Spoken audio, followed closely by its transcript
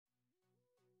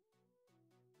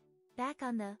Back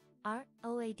on the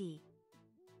ROAD.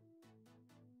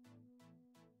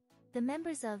 The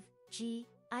members of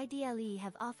I-Dle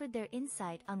have offered their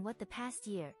insight on what the past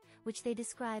year, which they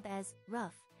describe as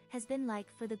rough, has been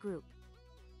like for the group.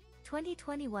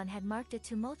 2021 had marked a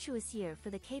tumultuous year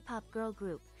for the K-pop girl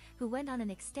group, who went on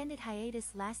an extended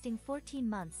hiatus lasting 14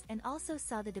 months and also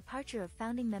saw the departure of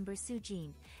founding member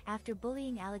Soojin, after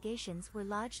bullying allegations were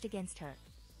lodged against her.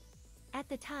 At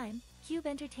the time, Cube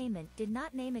Entertainment did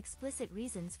not name explicit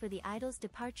reasons for the idol's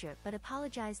departure but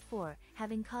apologized for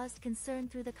having caused concern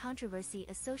through the controversy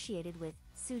associated with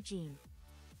Soojin.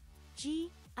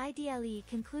 I-Dle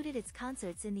concluded its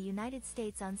concerts in the United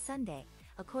States on Sunday,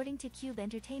 according to Cube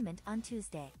Entertainment on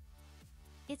Tuesday.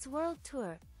 Its world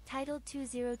tour, titled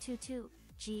 2022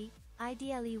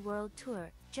 I-Dle World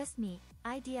Tour, Just Me,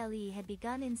 I-Dle had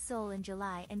begun in Seoul in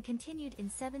July and continued in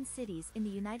 7 cities in the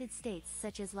United States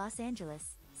such as Los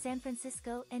Angeles, San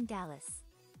Francisco and Dallas.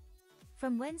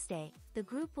 From Wednesday, the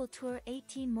group will tour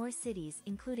 18 more cities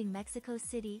including Mexico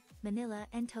City, Manila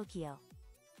and Tokyo.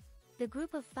 The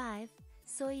group of 5,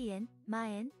 Soyeon,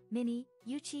 Mayan, Minnie,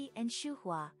 Yuchi and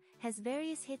hwaa, has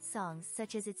various hit songs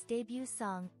such as its debut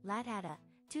song, Latata,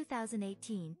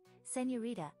 2018,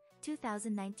 Senorita,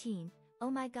 2019, Oh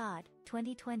My God,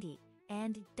 2020,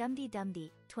 and Dumdi,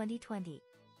 2020.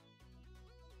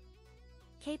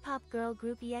 K-pop girl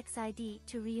group EXID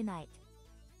to reunite.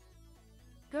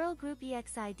 Girl group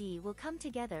EXID will come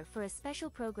together for a special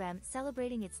program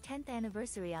celebrating its 10th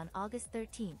anniversary on August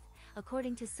 13th,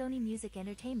 according to Sony Music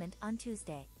Entertainment on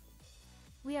Tuesday.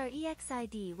 We Are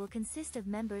EXID will consist of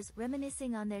members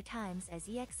reminiscing on their times as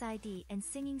EXID and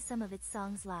singing some of its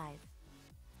songs live.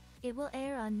 It will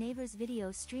air on Naver's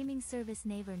video streaming service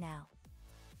Naver Now.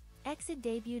 Exid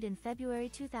debuted in February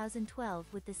 2012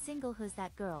 with the single Who's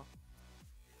That Girl.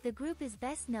 The group is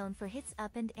best known for hits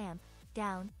Up and Amp,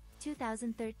 Down,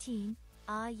 2013,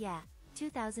 Ah Yeah,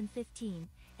 2015,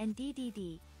 and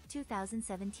DDD,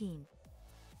 2017.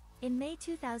 In May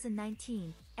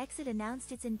 2019, Exid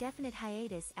announced its indefinite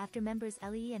hiatus after members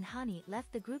Lee and Hani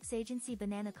left the group's agency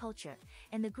Banana Culture,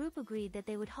 and the group agreed that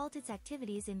they would halt its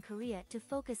activities in Korea to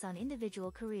focus on individual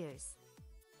careers.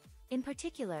 In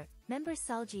particular, member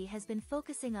Seolji has been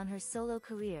focusing on her solo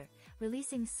career,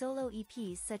 releasing solo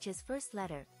EPs such as First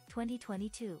Letter,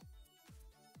 2022.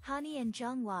 Hani and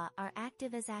hwaa are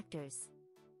active as actors.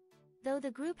 Though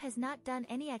the group has not done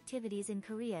any activities in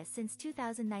Korea since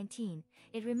 2019,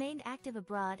 it remained active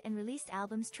abroad and released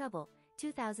albums Trouble,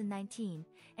 2019,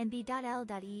 and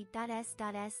B.L.E.S.S.E.D,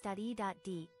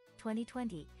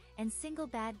 2020, and single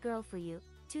Bad Girl for You,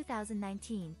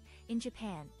 2019, in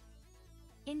Japan.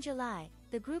 In July,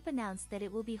 the group announced that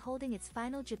it will be holding its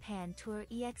final Japan tour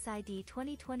EXID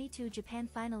 2022 Japan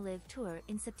Final Live Tour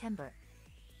in September.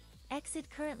 Exid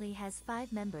currently has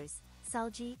 5 members,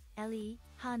 Seolji, Lee,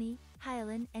 Hani,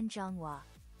 Hyolyn and hwaa.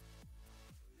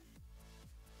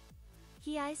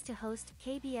 Heize to host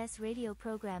KBS radio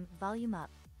program Volume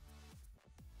Up.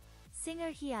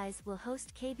 Singer Heize will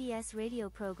host KBS radio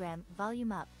program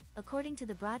Volume Up, according to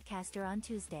the broadcaster on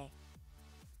Tuesday.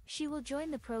 She will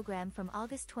join the program from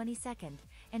August 22nd,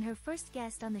 and her first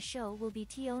guest on the show will be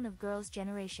Taeyeon of Girls'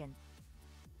 Generation.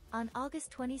 On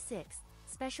August 26th,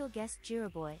 special guest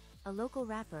Jiraboy, a local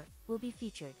rapper, will be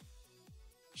featured.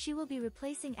 She will be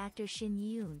replacing actor Shin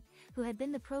Yoon, who had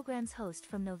been the program's host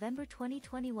from November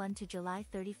 2021 to July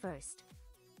 31st.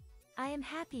 I am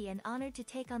happy and honored to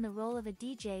take on the role of a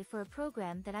DJ for a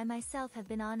program that I myself have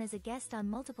been on as a guest on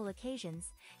multiple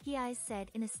occasions, Heize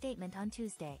said in a statement on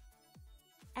Tuesday.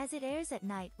 As it airs at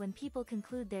night when people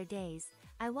conclude their days,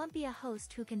 I want to be a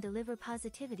host who can deliver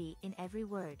positivity in every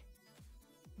word.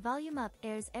 Volume Up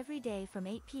airs every day from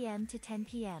 8 p.m. to 10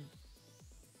 p.m.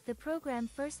 The program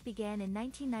first began in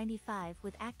 1995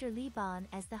 with actor Lee Bon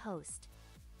as the host.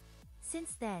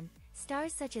 Since then,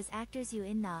 stars such as actors Yoo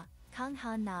In-na, Kang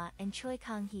Han-na and Choi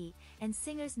Kang-hee, and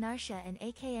singers Narsha and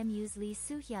AKMU's Lee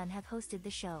Soo-hyun have hosted the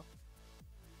show.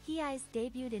 Heize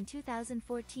debuted in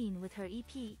 2014 with her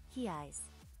EP, Heize.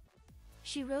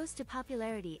 She rose to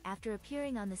popularity after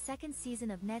appearing on the second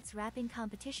season of mnet's rapping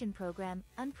competition program,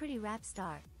 Unpretty Rap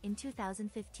Star, in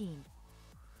 2015.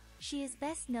 She is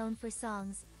best known for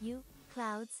songs, You,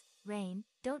 Clouds, Rain,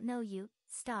 Don't Know You,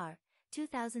 Star,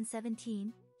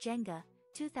 2017, Jenga,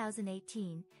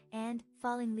 2018, and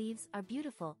Falling Leaves Are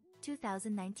Beautiful,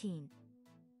 2019.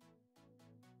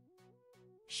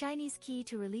 Shinee's Key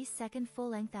to release second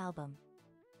full-length album.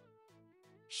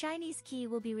 Shinee's Key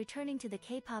will be returning to the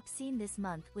K-pop scene this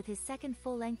month with his second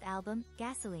full-length album,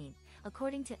 Gasoline,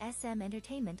 according to SM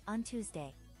Entertainment on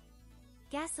Tuesday.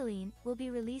 Gasoline will be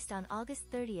released on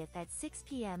August 30th at 6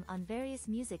 p.m. on various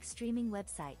music streaming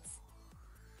websites.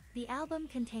 The album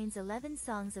contains 11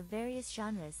 songs of various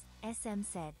genres, SM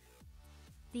said.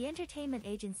 The entertainment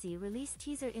agency released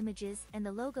teaser images and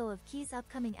the logo of Key's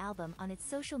upcoming album on its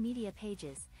social media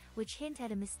pages, which hint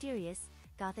at a mysterious,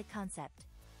 gothic concept.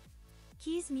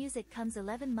 Key's music comes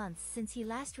 11 months since he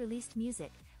last released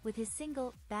music, with his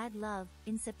single, Bad Love,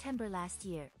 in September last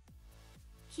year.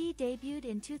 Key debuted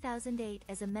in 2008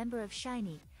 as a member of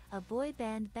Shinee, a boy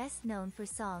band best known for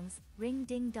songs, Ring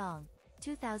Ding Dong,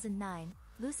 2009,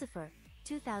 Lucifer,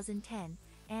 2010,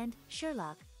 and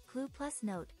Sherlock, Clue Plus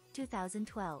Note,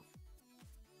 2012.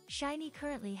 Shinee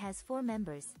currently has 4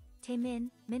 members, Taemin,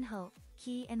 Minho,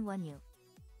 Key and Wonyu.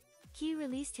 Key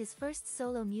released his first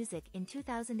solo music in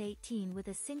 2018 with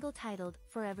a single titled,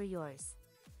 Forever Yours.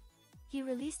 He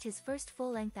released his first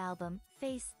full-length album,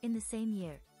 Face, in the same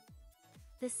year.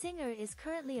 The singer is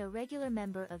currently a regular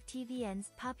member of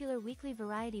TVN's popular weekly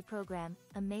variety program,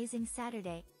 Amazing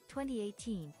Saturday,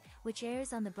 2018, which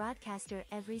airs on the broadcaster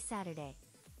every Saturday.